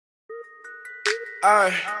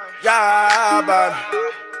Yeah, bud.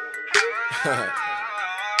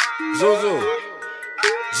 Zuzu.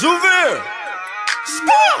 Zuvir.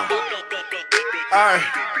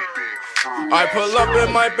 I pull up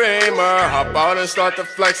in my Beamer, hop out and start to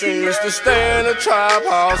flexing. Used to stay in a trap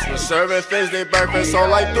house, was serving things they breakfast.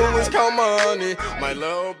 All I do is count money. My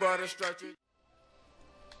little brother stretches.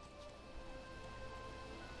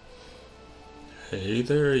 Hey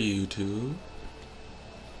there, YouTube.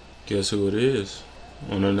 Guess who it is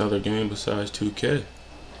on another game besides 2K?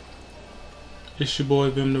 It's your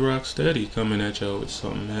boy VimDaRockSteady coming at y'all with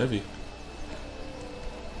something heavy.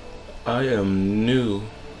 I am new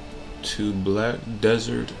to Black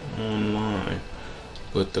Desert Online,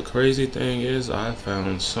 but the crazy thing is I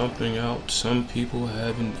found something out some people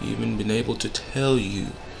haven't even been able to tell you.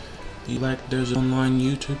 The Black Desert Online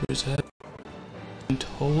YouTubers haven't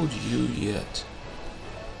told you yet.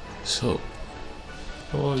 So,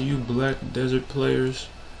 all you Black Desert players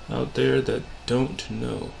out there that don't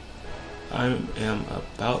know, I am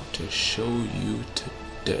about to show you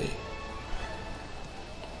today.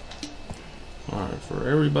 Alright, for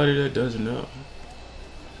everybody that doesn't know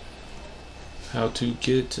how to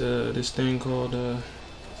get this thing called,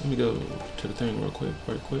 let me go to the thing real quick,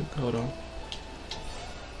 hold on.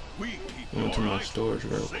 I'm going to my storage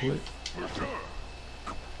real quick.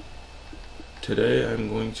 Today I'm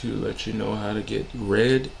going to let you know how to get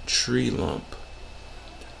red tree lump.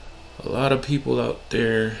 A lot of people out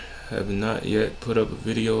there have not yet put up a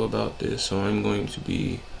video about this, so I'm going to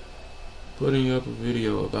be putting up a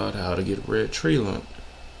video about how to get red tree lump.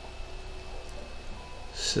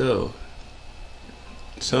 So,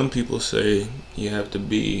 some people say you have to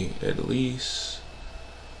be at least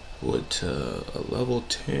a level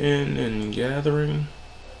 10 in gathering.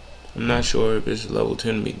 I'm not sure if it's level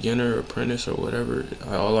 10 beginner, apprentice, or whatever.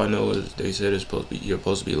 All I know is they said you're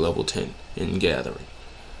supposed to be level 10 in gathering.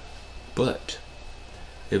 But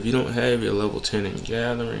if you don't have your level 10 in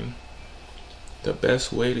gathering, the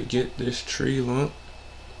best way to get this tree lump,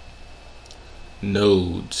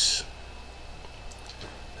 nodes.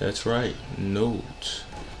 That's right, nodes.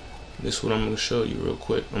 This is what I'm going to show you real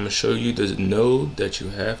quick. I'm going to show you the node that you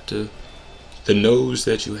have to, the nodes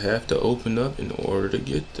that you have to open up in order to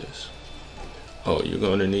get this. Oh, you're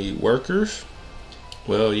going to need workers.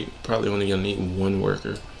 Well, you probably only going to need one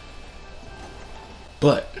worker.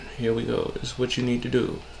 But here we go. This is what you need to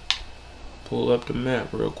do. Pull up the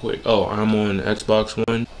map real quick. Oh, I'm on Xbox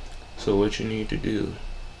One. So what you need to do,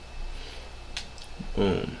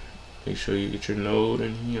 boom, make sure you get your node,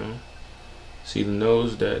 and see the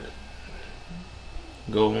nodes that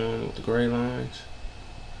go on with the gray lines.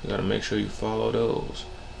 You gotta make sure you follow those.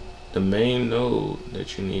 The main node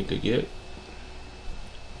that you need to get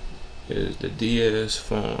is the DS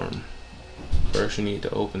farm. First you need to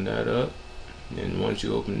open that up. And once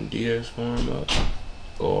you open the DS farm up,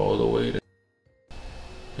 go all the way to,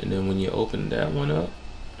 and then when you open that one up,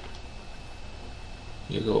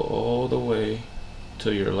 you go all the way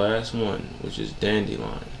to your last one, which is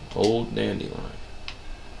Dandelion, old Dandelion.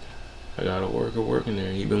 I got a worker working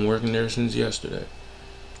there. He's been working there since yesterday.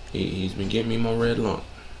 He's been getting me my red lump.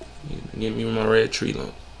 He's been getting me my red tree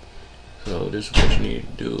lump. So this is what you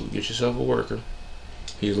need to do. Get yourself a worker.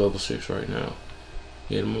 He's level 6 right now.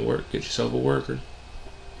 Get him a work. Get yourself a worker.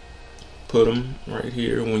 Put them right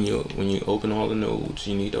here. When you open all the nodes,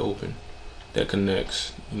 you need to open that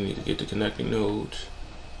connects. You need to get the connecting nodes.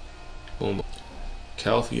 Boom.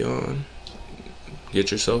 Calpheon.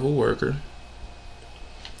 Get yourself a worker.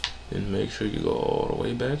 Then make sure you go all the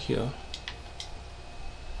way back here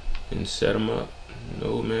and set them up.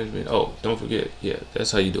 Node management. Oh, don't forget. Yeah,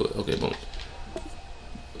 that's how you do it. Okay, boom.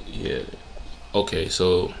 Yeah. Okay,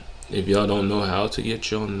 so if y'all don't know how to get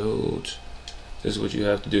your nodes, this is what you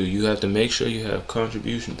have to do. You have to make sure you have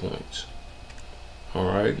contribution points.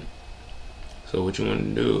 Alright? So what you want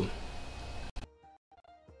to do,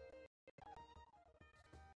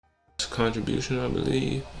 contribution, I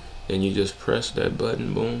believe. Then you just press that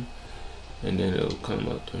button, boom, and then it'll come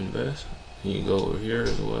up to invest. And you go over here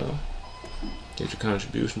as well. Get your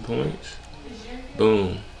contribution points.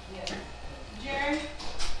 Boom.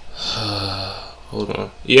 Hold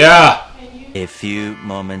on. Yeah! A few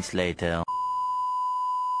moments later.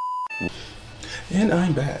 And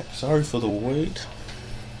I'm back. Sorry for the wait.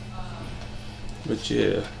 But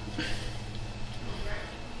yeah.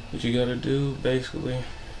 What you gotta do, basically,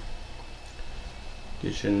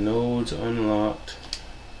 get your nodes unlocked.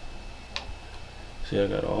 See, I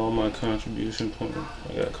got all my contribution points.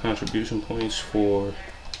 I got contribution points for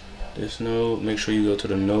this node. Make sure you go to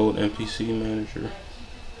the node NPC manager.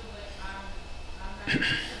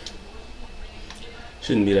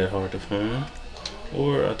 Shouldn't be that hard to find.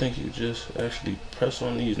 Or I think you just actually press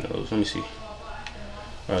on these nodes. Let me see.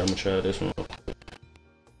 Alright, I'm gonna try this one.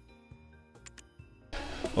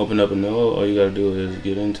 Open up a node. All you gotta do is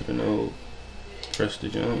get into the node, press the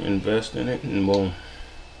jump, invest in it, and boom.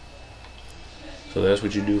 So that's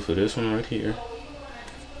what you do for this one right here,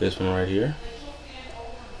 this one right here,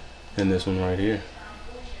 and this one right here.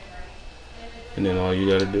 And then all you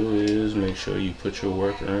gotta do is make sure you put your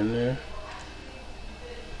worker in there.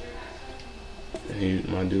 And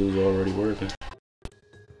my dude's already working.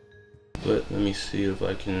 But let me see if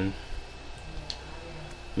I can.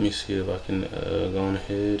 Go on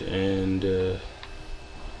ahead and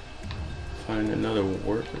find another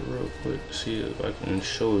worker real quick. See if I can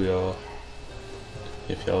show y'all.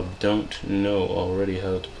 If y'all don't know already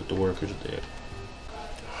how to put the workers there.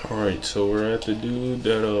 Alright, so we're at the dude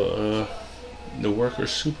that the worker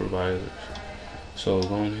supervisors. So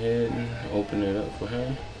go ahead and open it up for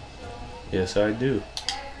him. Yes, I do.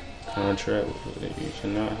 Contract, you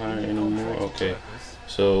cannot hire anymore. Okay,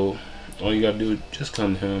 so all you gotta do is just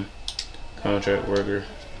come to him. Contract worker,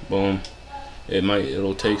 boom.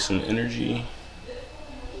 It'll take some energy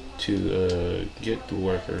to get the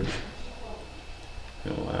workers.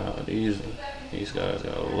 And wow, these guys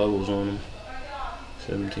got levels on them.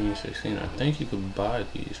 17, 16. I think you could buy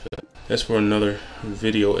these. That's for another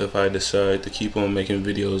video if I decide to keep on making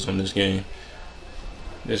videos on this game.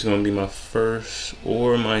 This is gonna be my first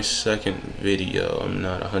or my second video. I'm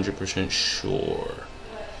not 100% sure,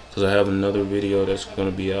 because I have another video that's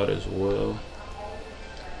gonna be out as well.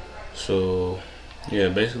 So yeah,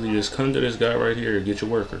 basically just come to this guy right here, get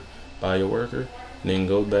your worker, buy your worker, and then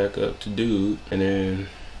go back up to dude, and then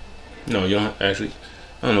no, you don't actually.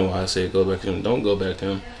 I don't know why I say go back to him. Don't go back to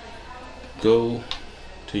him. Go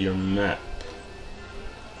to your map,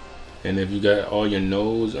 and if you got all your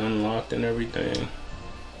nodes unlocked and everything,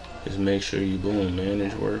 just make sure you boom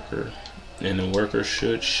manage worker, and the worker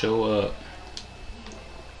should show up.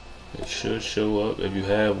 It should show up if you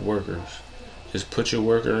have workers. Just put your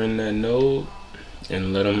worker in that node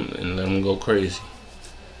and let them go crazy.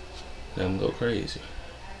 Let them go crazy.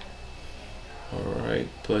 All right,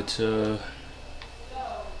 but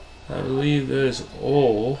I believe that is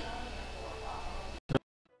all.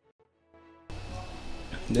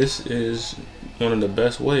 This is one of the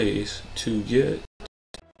best ways to get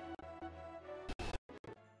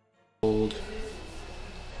old.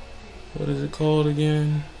 What is it called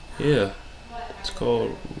again? Yeah, it's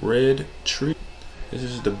called Red Tree. This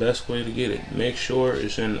is the best way to get it. Make sure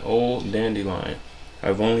it's in Old Dandelion.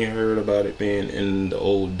 I've only heard about it being in the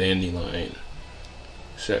Old Dandelion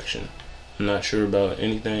section. I'm not sure about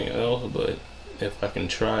anything else, but if I can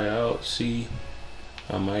try out, see,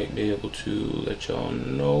 I might be able to let y'all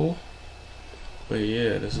know. But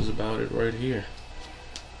yeah, this is about it right here.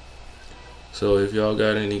 So if y'all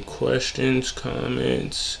got any questions,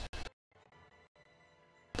 comments,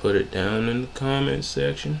 put it down in the comment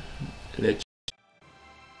section.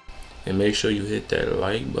 And make sure you hit that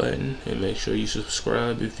like button, and make sure you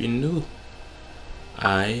subscribe if you're new.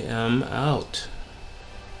 I am out.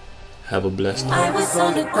 Have a blessed day. I was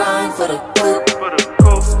on the grind for the group.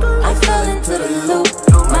 I fell into the loop.